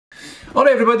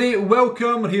Alright everybody,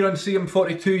 welcome. We're here on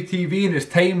CM42 TV and it's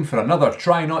time for another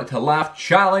Try Not to Laugh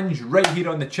challenge right here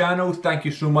on the channel. Thank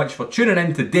you so much for tuning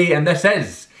in today, and this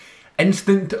is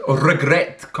Instant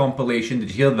Regret Compilation.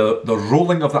 Did you hear the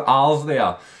rolling of the R's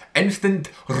there? Instant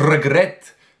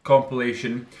Regret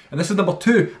Compilation. And this is number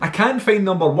 2. I can't find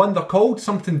number 1. They're called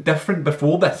something different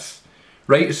before this.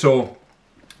 Right, so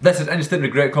this is Instant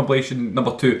Regret Compilation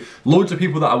number 2. Loads of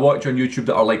people that I watch on YouTube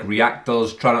that are like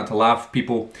reactors, Try Not to Laugh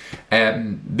people,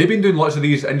 they've been doing lots of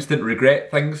these instant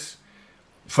regret things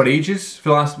for ages, for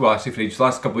the last, well I say for ages, the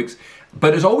last couple of weeks.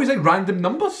 But it's always like random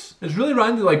numbers. It's really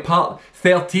random, like part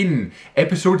 13,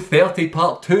 episode 30,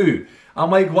 part 2.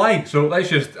 I'm like, why? So let's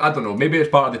just, I don't know, maybe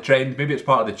it's part of the trend, maybe it's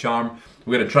part of the charm.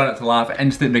 We're going to Try Not to Laugh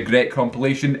Instant Regret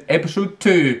Compilation, episode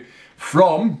 2,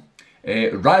 from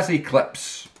Razzie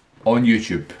Clips on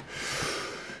YouTube.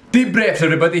 Deep breaths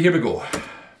everybody, here we go.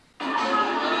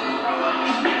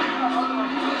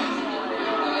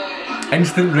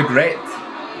 Instant regret.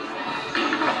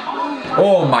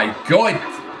 Oh my god!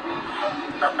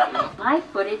 Live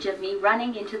footage of me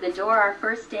running into the door our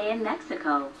first day in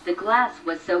Mexico. The glass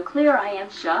was so clear I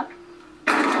am shook.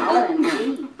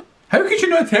 OMG. How could you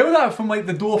not tell that from like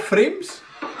the door frames?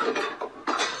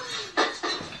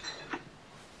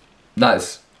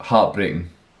 That's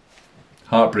heartbreaking.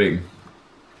 Heartbreaking.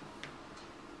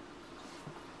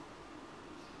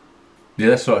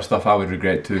 Yeah, this sort of stuff I would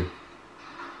regret too.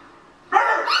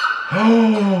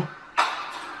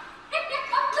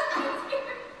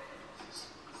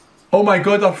 Oh my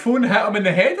god, our phone hit him in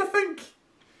the head, I think.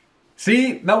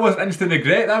 See, that wasn't instant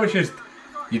regret, that was just,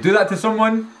 you do that to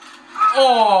someone.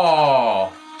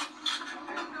 Oh!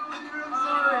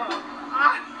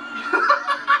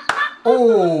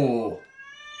 Oh!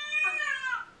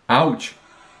 Ouch.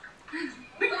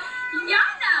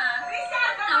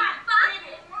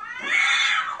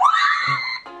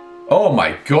 Oh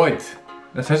my god,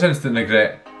 this is instant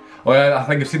regret. Oh yeah, I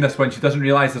think I've seen this one. She doesn't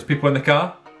realise there's people in the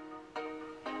car.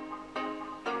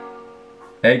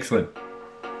 Excellent.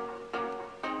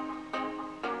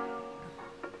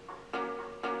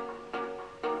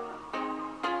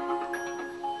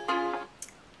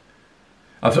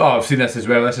 I've seen this as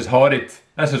well. This is horrid.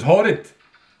 This is horrid.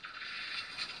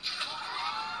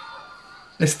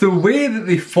 It's the way that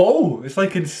they fall. It's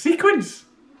like in sequence.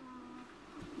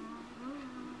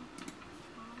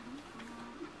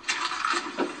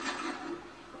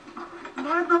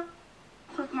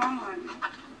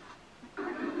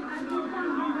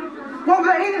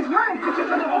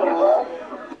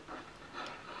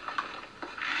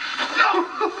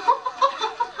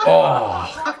 Oh,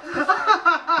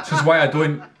 this is why I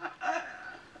don't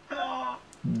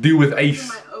deal with ice.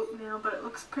 My oatmeal, but it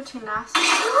looks pretty nasty.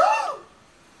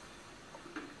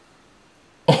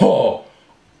 Oh,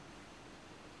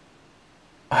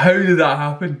 how did that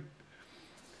happen?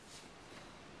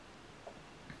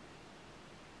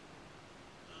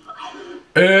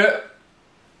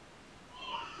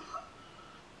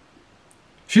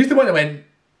 She's the one that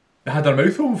had her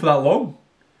mouth open for that long.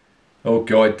 Oh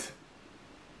god.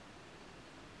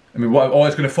 I mean, what? Oh,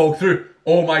 it's going to fall through.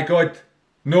 Oh my god.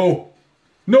 No.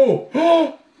 No.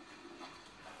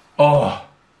 Oh.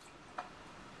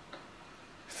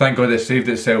 Thank god it saved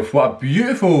itself. What a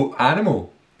beautiful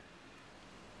animal.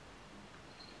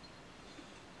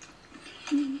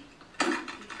 Oh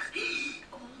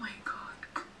my god.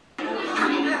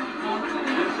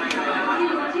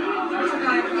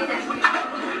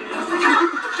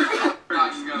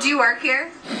 Do you work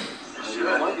here?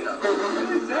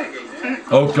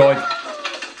 Oh god.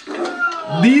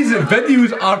 These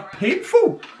videos are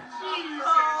painful.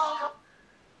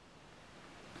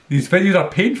 These videos are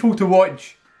painful to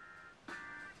watch.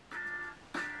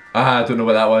 I don't know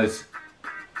what that was.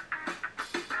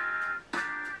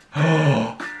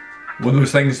 Oh, one of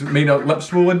those things made her lips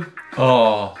swollen.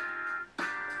 Oh.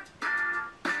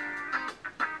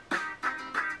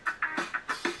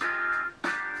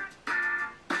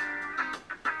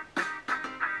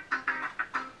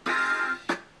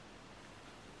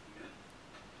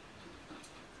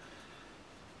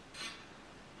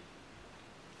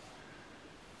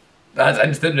 That's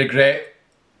instant regret.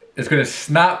 It's going to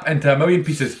snap into a million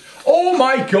pieces. Oh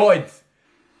my god!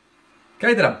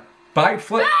 Guy did a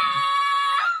backflip.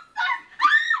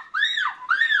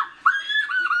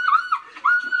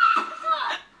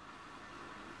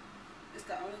 It's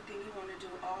the only thing you want to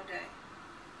do all day.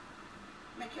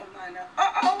 Make your mind up.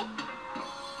 Uh-oh!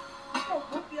 I'll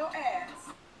whoop your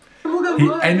ass. He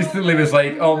instantly was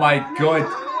like, oh my god.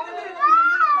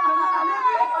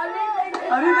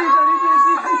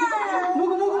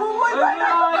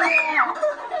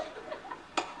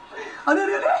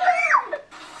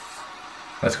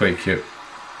 That's quite cute.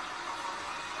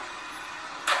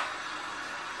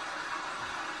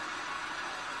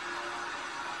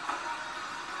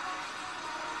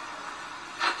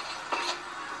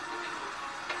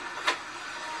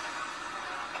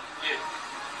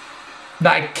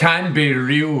 That can't be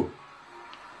real.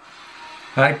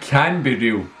 That can be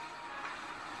real.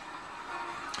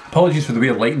 Apologies for the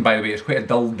weird lighting, by the way, it's quite a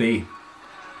dull day.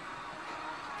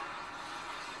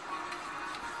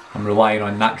 I'm relying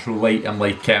on natural light. I'm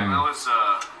like That was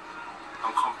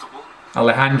uncomfortable.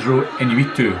 Alejandro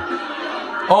Iñárritu.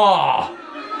 Oh!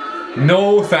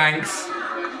 No thanks.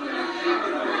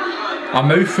 A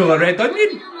mouthful of red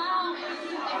onion?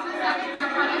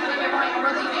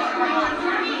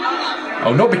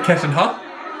 I'll not be kissing her.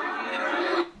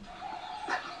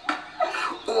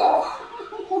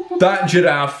 That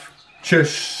giraffe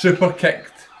just super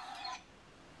kicked.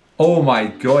 Oh my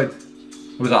god.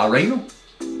 Was that a rhino?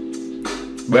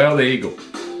 Well, there you go.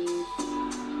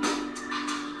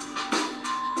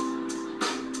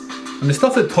 And the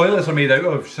stuff that toilets are made out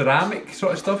of, ceramic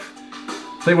sort of stuff.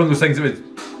 It's like one of those things that would...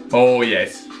 Oh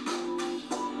yes.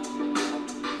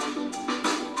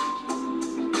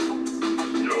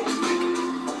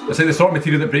 It's like the sort of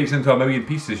material that breaks into a million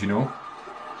pieces, you know?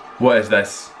 What is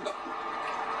this?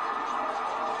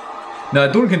 Now I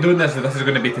don't condone this if this is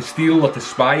going to be to steal or to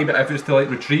spy, but if it's to like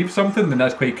retrieve something, then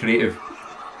that's quite creative.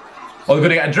 Oh, they're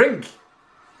going to get a drink!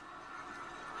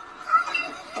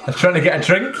 They're trying to get a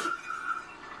drink?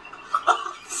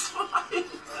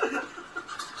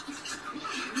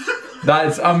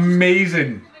 That's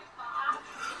amazing!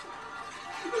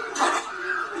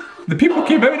 The people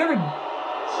came out and everything.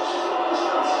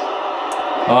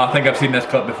 Oh, I think I've seen this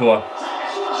clip before.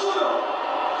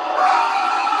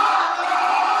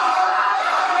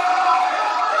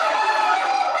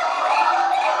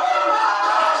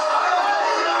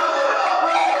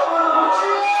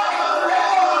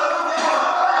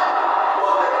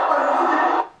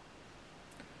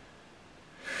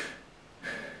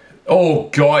 Oh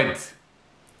god.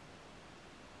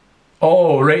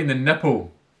 Oh, right in the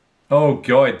nipple. Oh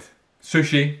god.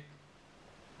 Sushi.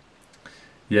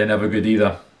 Yeah, never good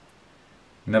either.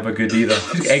 Never good either.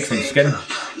 She's got excellent skin.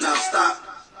 Now stop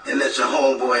and let your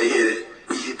homeboy hit it.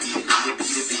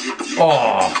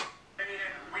 Oh.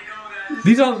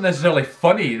 These aren't necessarily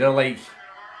funny, they're like...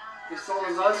 They sold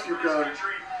his ice cream cone.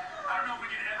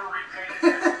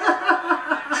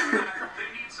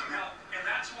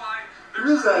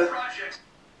 Who is that?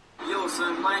 Йоу, с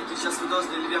вами Майки, сейчас видос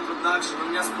для Льве Продакшн. У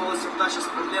меня с полостью рта сейчас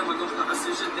проблема, нужно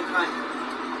освежить дыхание.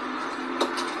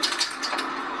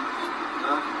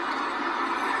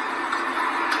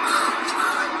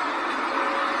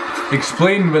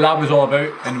 Explain what that was all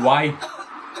about and why.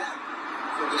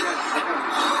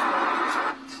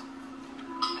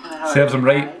 Serves him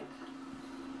right.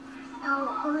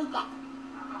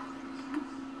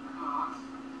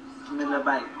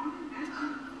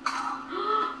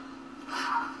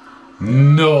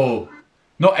 No,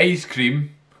 not ice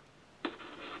cream.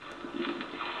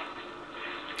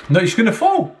 No, she's gonna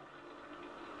fall.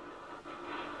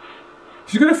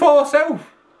 She's gonna fall herself.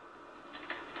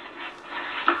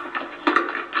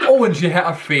 Oh, and she hit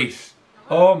her face.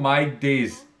 Oh my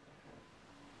days.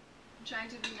 I'm trying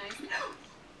to be nice.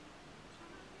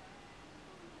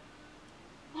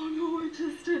 Oh no, I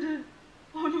just did it.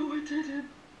 Oh no, I didn't.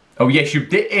 Oh yes, you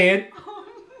did. Oh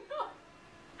no.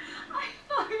 I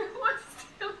thought it was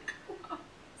still closed.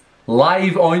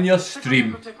 Live on your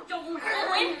stream.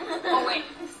 Owen,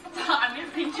 stop. I'm gonna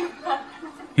pinch you.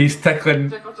 He's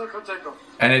tickling.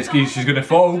 And she's gonna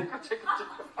fall.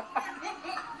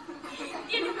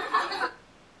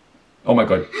 Oh my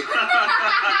god.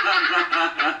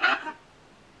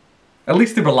 At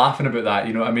least they were laughing about that,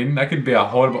 you know what I mean? That could be a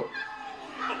horrible...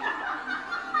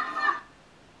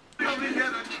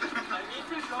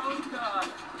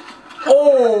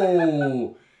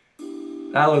 Oh!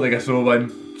 That looked like a slow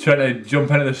one. Trying to jump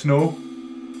into the snow.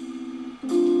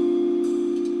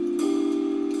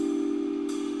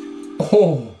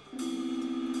 Oh!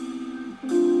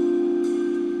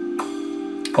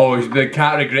 Oh, the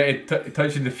cat regretted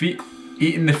touching the feet,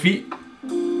 eating the feet.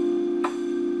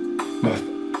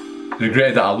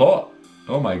 Regretted that a lot.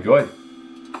 Oh my god.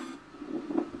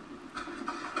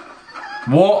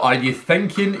 What are you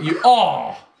thinking? You...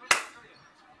 Oh!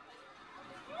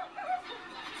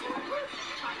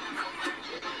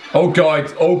 Oh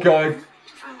god, oh god.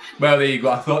 Well, there you go.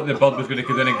 I thought the bird was going to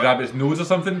come in and grab its nose or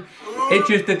something. It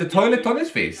just did the toilet on his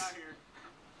face.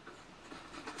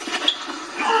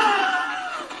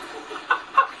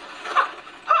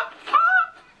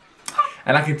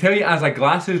 And I can tell you, as a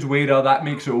glasses wearer, that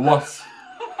makes it worse.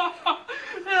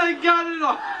 I got it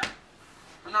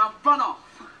And now run off.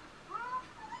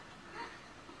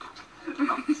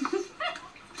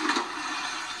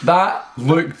 That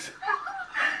looked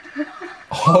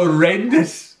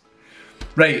horrendous.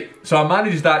 Right, so I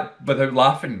managed that without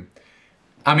laughing.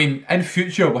 I mean, in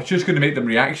future, we're just going to make them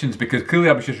reactions because clearly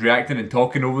I was just reacting and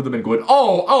talking over them and going,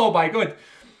 oh my god.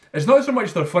 It's not so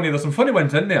much they're funny, there's some funny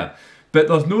ones in there, but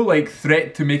there's no like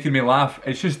threat to making me laugh.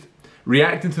 It's just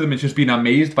reacting to them and just being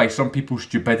amazed by some people's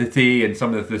stupidity and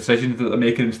some of the decisions that they're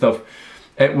making and stuff.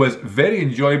 It was very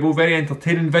enjoyable, very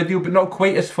entertaining video, but not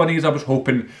quite as funny as I was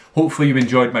hoping. Hopefully you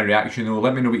enjoyed my reaction though.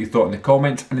 Let me know what you thought in the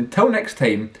comments. And until next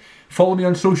time, follow me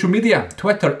on social media,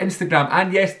 Twitter, Instagram,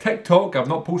 and yes, TikTok. I've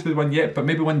not posted one yet, but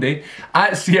maybe one day.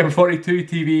 At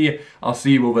CM42TV. I'll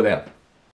see you over there.